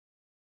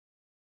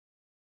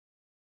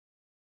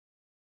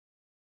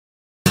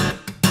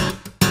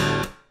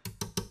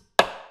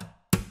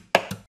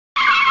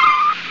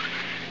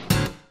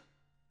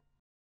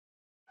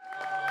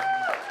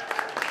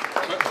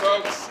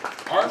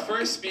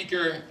first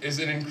speaker is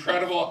an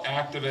incredible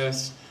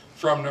activist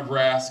from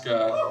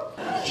Nebraska.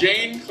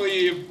 Jane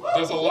Kleeb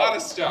does a lot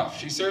of stuff.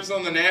 She serves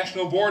on the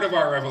national board of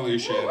our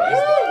revolution. She's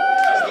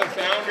the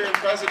founder and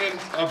president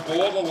of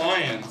Bold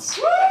Alliance,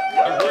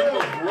 a group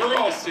of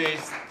rural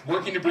states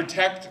working to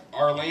protect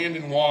our land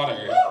and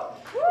water.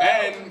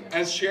 And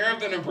as chair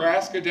of the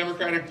Nebraska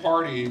Democratic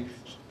Party,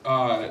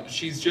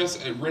 she's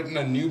just written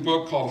a new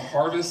book called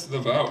Harvest the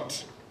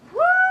Vote.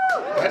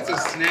 That's a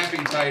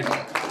snappy title.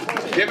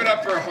 Give it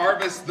up for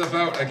Harvest the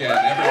Vote again,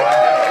 everyone.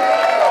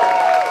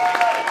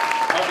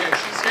 Okay,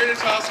 she's here to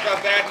tell us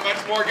about that and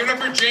much more. Give it up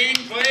for Jane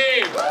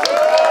Kleeb.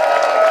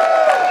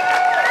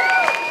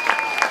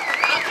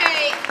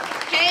 Okay,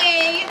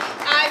 hey,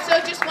 so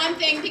just one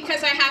thing,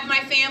 because I have my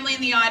family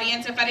in the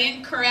audience, if I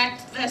didn't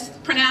correct the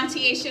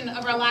pronunciation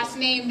of our last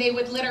name, they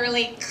would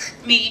literally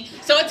me.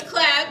 So it's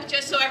Kleeb,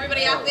 just so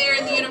everybody out there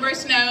in the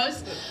universe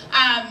knows.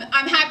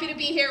 I'm happy to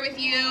be here with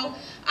you.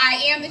 I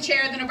am the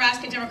chair of the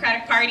Nebraska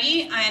Democratic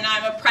Party, and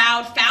I'm a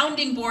proud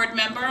founding board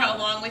member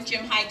along with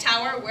Jim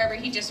Hightower, wherever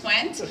he just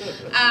went.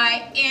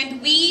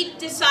 And we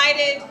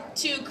decided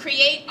to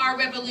create our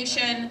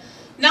revolution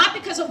not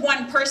because of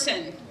one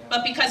person,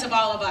 but because of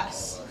all of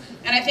us.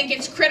 And I think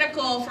it's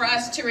critical for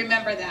us to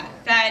remember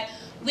that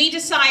we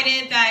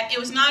decided that it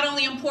was not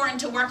only important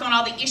to work on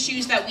all the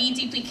issues that we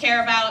deeply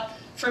care about.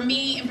 For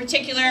me in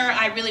particular,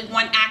 I really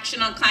want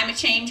action on climate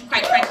change.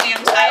 Quite frankly,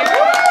 I'm tired.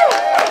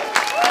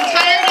 I'm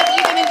tired of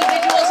even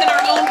individuals in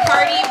our own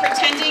party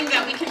pretending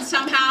that we can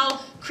somehow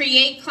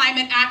create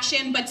climate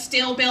action but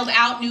still build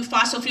out new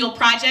fossil fuel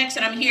projects,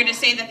 and I'm here to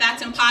say that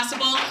that's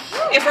impossible.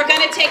 If we're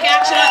going to take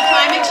action on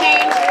climate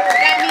change,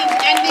 that means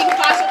ending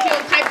fossil fuel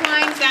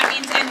pipelines, that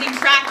means ending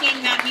fracking,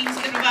 that means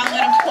the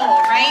development of coal,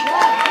 right?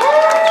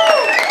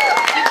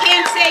 You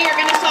can't say you're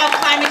going to solve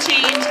climate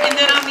change and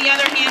then on the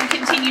other hand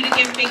continue to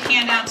give big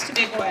handouts to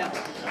big oil.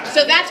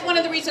 So that's one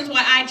of the reasons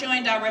why I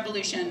joined Our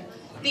Revolution.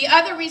 The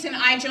other reason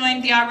I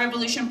joined the Our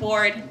Revolution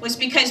board was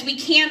because we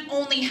can't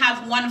only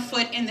have one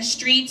foot in the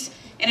streets,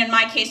 and in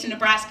my case in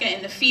Nebraska,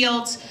 in the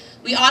fields.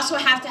 We also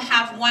have to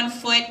have one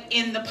foot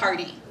in the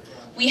party.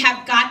 We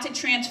have got to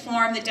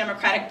transform the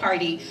Democratic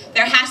Party.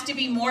 There has to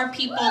be more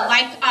people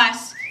like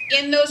us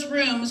in those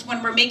rooms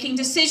when we're making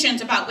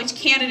decisions about which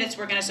candidates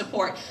we're going to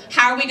support.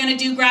 How are we going to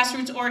do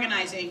grassroots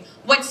organizing?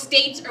 What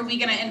states are we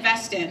going to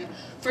invest in?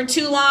 For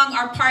too long,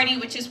 our party,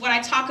 which is what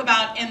I talk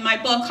about in my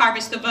book,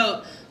 Harvest the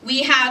Vote,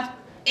 we have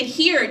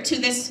adhered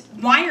to this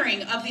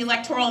wiring of the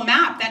electoral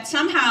map that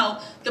somehow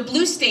the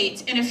blue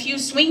states and a few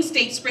swing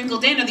states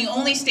sprinkled in are the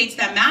only states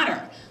that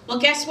matter. Well,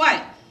 guess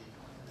what?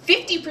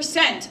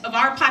 50% of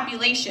our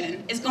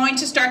population is going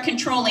to start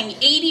controlling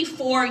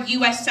 84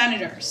 US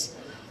senators,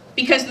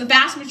 because the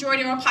vast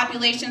majority of our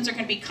populations are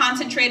going to be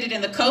concentrated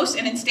in the coast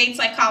and in states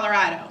like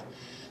Colorado.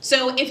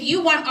 So if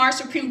you want our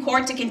Supreme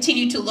Court to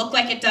continue to look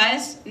like it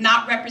does,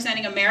 not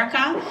representing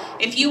America,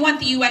 if you want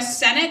the US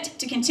Senate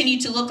to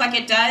continue to look like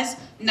it does,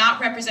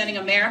 not representing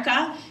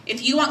America,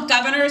 if you want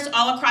governors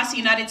all across the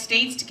United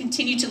States to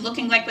continue to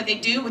looking like what they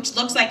do, which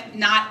looks like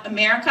not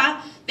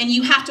America, then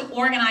you have to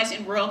organize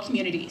in rural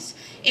communities.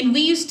 And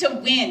we used to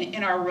win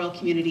in our rural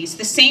communities.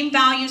 The same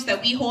values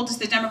that we hold as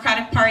the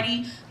Democratic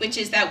Party, which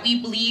is that we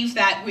believe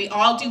that we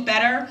all do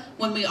better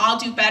when we all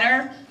do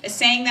better, a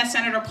saying that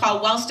Senator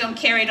Paul Wellstone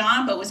carried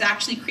on, but was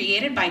actually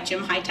created by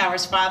Jim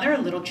Hightower's father, a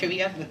little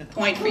trivia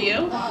point for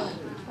you.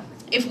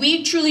 If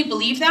we truly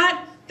believe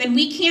that, then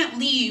we can't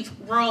leave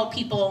rural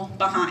people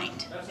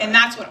behind. And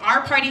that's what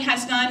our party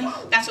has done,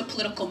 that's what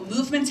political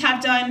movements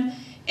have done,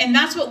 and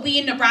that's what we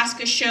in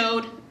Nebraska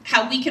showed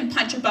how we can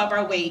punch above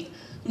our weight.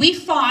 We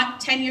fought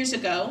 10 years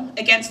ago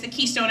against the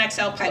Keystone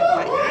XL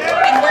pipeline,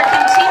 and we're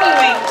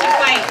continuing to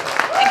fight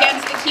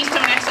against the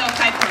Keystone XL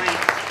pipeline.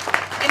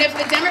 And if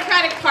the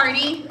Democratic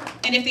Party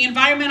and if the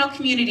environmental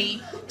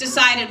community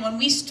decided when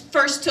we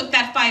first took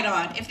that fight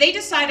on, if they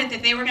decided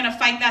that they were going to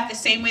fight that the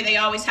same way they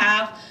always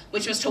have,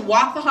 which was to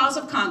walk the halls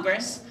of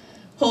Congress,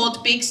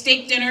 hold big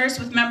steak dinners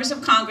with members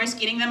of Congress,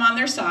 getting them on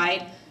their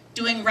side,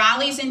 doing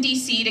rallies in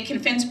DC to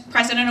convince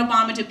President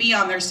Obama to be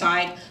on their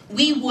side,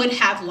 we would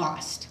have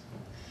lost.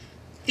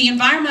 The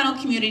environmental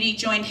community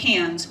joined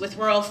hands with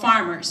rural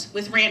farmers,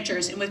 with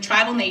ranchers, and with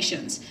tribal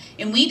nations,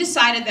 and we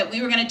decided that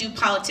we were going to do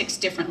politics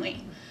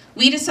differently.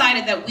 We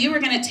decided that we were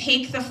going to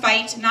take the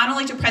fight not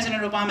only to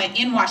President Obama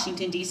in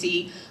Washington,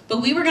 D.C.,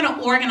 but we were going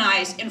to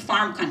organize in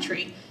farm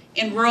country,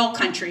 in rural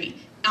country,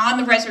 on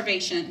the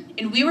reservation,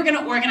 and we were going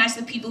to organize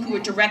the people who were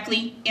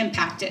directly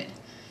impacted.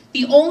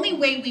 The only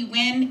way we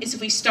win is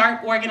if we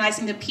start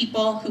organizing the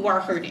people who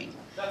are hurting.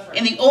 Right.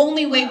 And the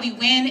only way we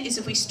win is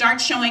if we start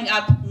showing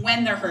up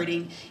when they're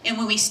hurting and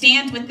when we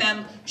stand with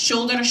them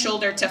shoulder to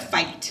shoulder to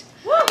fight.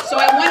 So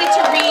I wanted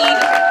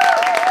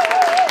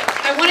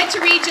to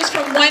read just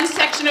from one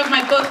section of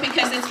my book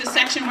because it's the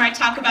section where I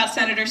talk about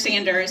Senator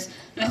Sanders,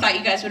 and I thought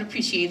you guys would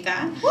appreciate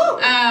that.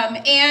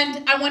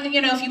 And I wanted,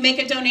 if you make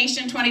a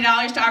donation,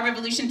 $20 to Our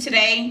Revolution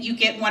today, you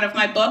get one of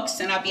my books,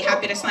 and I'll be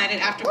happy to sign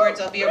it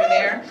afterwards. I'll be over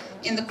there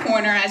in the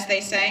corner, as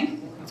they say.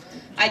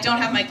 I don't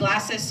have my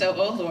glasses, so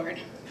oh Lord.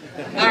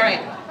 All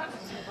right.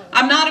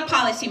 I'm not a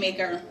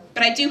policymaker,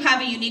 but I do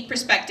have a unique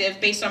perspective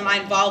based on my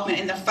involvement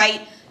in the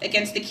fight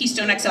against the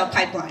Keystone XL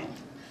pipeline.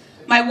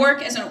 My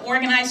work as an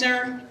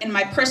organizer and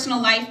my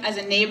personal life as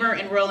a neighbor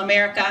in rural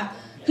America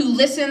who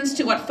listens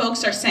to what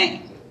folks are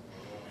saying.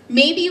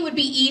 Maybe it would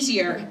be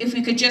easier if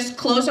we could just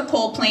close a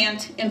coal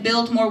plant and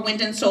build more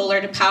wind and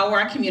solar to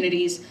power our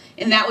communities,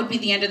 and that would be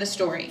the end of the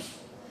story.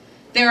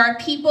 There are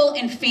people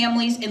and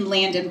families and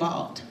land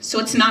involved, so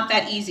it's not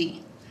that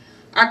easy.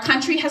 Our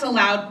country has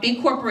allowed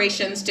big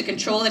corporations to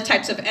control the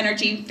types of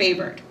energy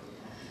favored,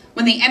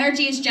 when the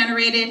energy is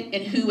generated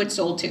and who it's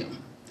sold to.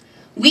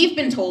 We've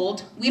been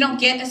told we don't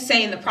get a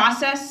say in the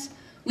process.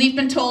 We've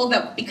been told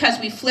that because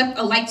we flip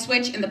a light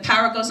switch and the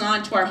power goes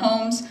on to our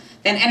homes,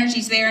 then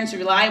energy's there and it's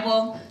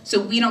reliable, so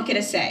we don't get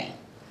a say.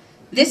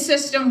 This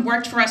system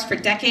worked for us for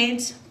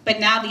decades, but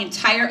now the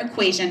entire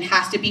equation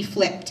has to be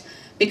flipped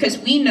because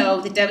we know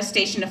the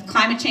devastation of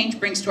climate change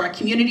brings to our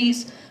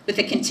communities with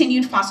the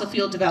continued fossil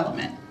fuel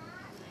development.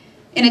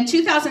 In a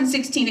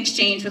 2016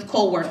 exchange with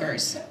coal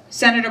workers,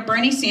 Senator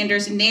Bernie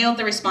Sanders nailed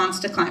the response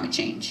to climate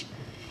change.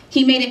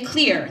 He made it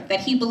clear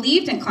that he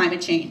believed in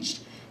climate change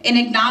and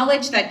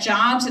acknowledged that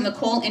jobs in the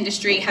coal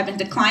industry have been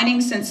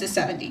declining since the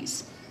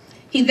 70s.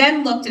 He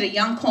then looked at a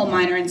young coal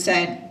miner and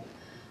said,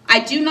 "I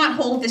do not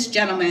hold this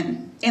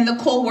gentleman and the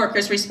coal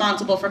workers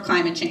responsible for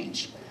climate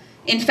change.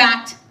 In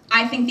fact,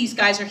 I think these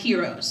guys are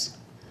heroes.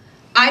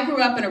 I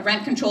grew up in a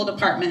rent-controlled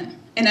apartment,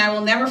 and I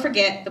will never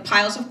forget the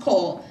piles of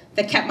coal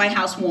that kept my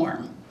house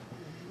warm."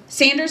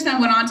 Sanders then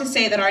went on to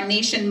say that our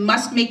nation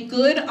must make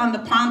good on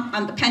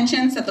the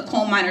pensions that the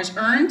coal miners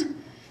earned.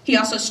 He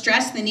also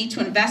stressed the need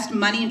to invest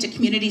money into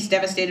communities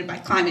devastated by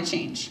climate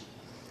change.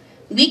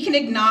 We can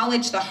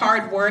acknowledge the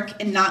hard work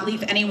and not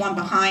leave anyone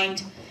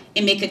behind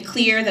and make it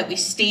clear that we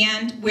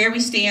stand where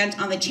we stand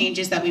on the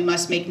changes that we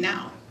must make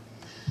now.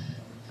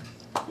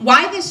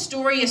 Why this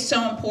story is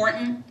so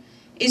important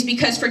is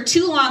because for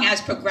too long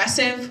as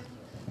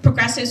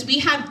progressives, we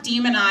have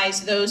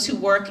demonized those who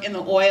work in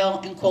the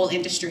oil and coal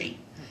industry.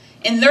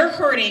 And they're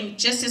hurting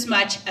just as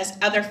much as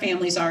other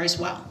families are as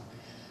well.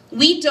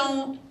 We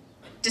don't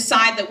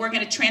decide that we're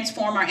going to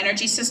transform our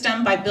energy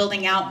system by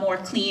building out more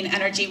clean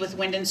energy with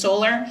wind and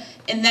solar,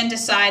 and then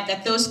decide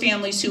that those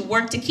families who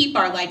work to keep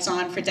our lights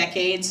on for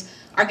decades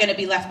are going to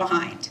be left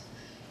behind.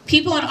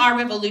 People in our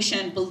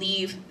revolution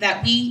believe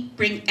that we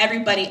bring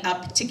everybody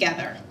up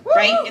together,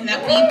 right? And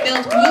that we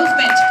build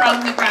movements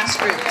from the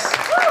grassroots.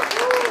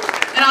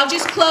 And I'll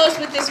just close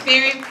with this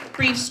very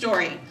brief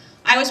story.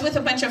 I was with a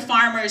bunch of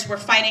farmers. We're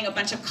fighting a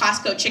bunch of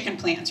Costco chicken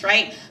plants,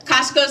 right?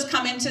 Costco's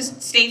come into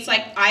states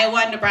like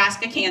Iowa,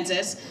 Nebraska,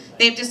 Kansas.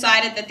 They've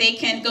decided that they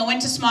can go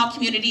into small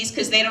communities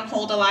because they don't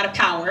hold a lot of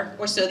power,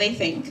 or so they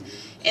think.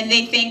 And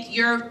they think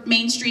your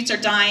main streets are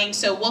dying,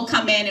 so we'll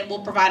come in and we'll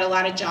provide a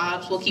lot of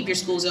jobs, we'll keep your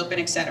schools open,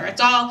 etc. It's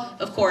all,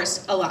 of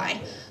course, a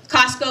lie.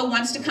 Costco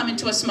wants to come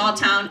into a small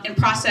town and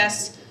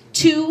process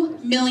 2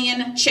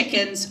 million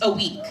chickens a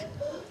week.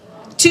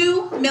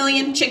 2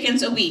 million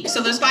chickens a week.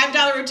 So those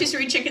 $5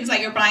 rotisserie chickens that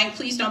you're buying,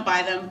 please don't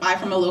buy them. Buy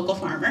from a local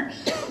farmer.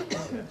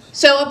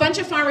 So a bunch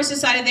of farmers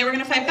decided they were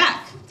going to fight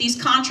back.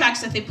 These contracts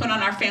that they put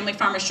on our family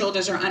farmers'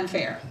 shoulders are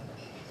unfair.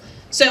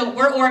 So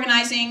we're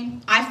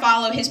organizing. I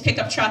follow his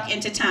pickup truck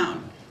into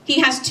town. He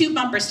has 2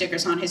 bumper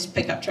stickers on his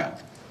pickup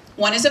truck.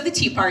 One is of the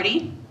Tea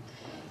Party,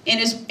 and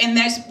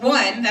there's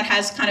one that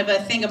has kind of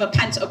a thing of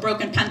a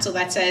broken pencil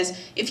that says,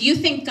 "If you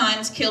think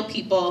guns kill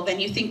people, then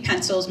you think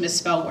pencils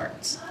misspell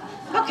words."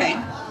 Okay.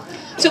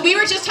 So we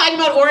were just talking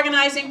about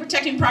organizing,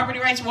 protecting property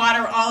rights,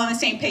 water, all on the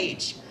same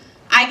page.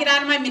 I get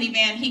out of my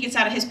minivan, he gets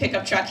out of his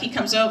pickup truck, he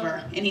comes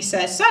over, and he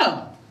says,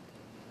 "So,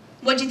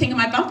 what'd you think of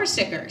my bumper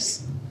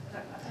stickers?"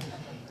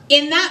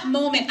 In that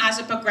moment, as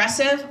a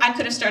progressive, I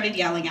could have started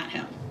yelling at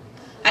him.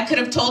 I could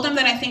have told him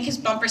that I think his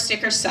bumper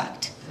stickers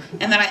sucked,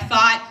 and that I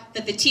thought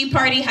that the Tea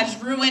Party has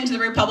ruined the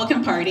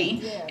Republican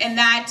Party, and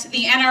that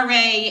the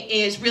NRA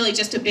is really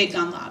just a big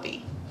gun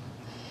lobby.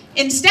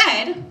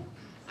 Instead,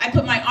 I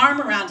put my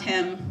arm around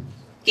him,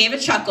 gave a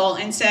chuckle,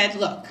 and said,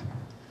 "Look,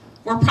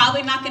 we're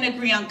probably not going to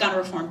agree on gun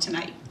reform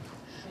tonight,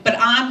 but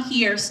I'm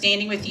here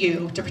standing with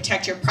you to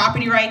protect your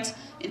property rights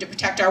and to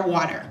protect our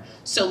water.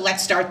 So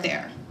let's start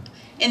there."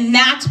 And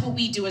that's what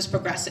we do as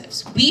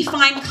progressives. We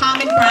find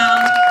common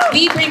ground.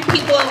 We bring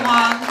people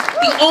along.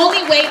 The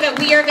only way that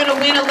we are going to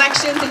win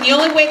elections and the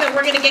only way that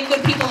we're going to get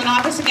good people in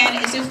office again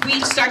is if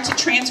we start to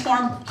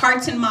transform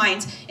hearts and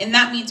minds. And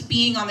that means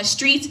being on the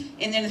streets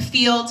and in the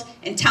fields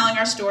and telling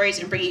our stories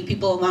and bringing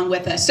people along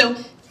with us. So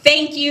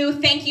thank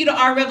you to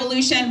our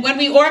revolution. When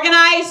we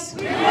organize,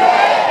 we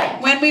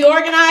win. When we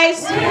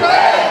organize, we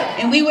win.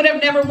 And we would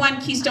have never won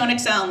Keystone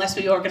XL unless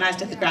we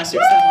organized at the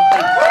grassroots level.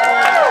 Thank you.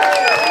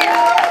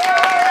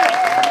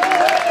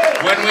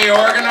 When we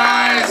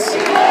organize, we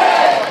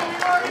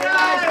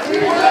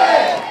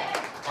win.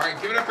 All right,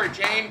 give it up for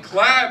Jane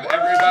Kleeb,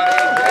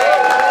 everybody.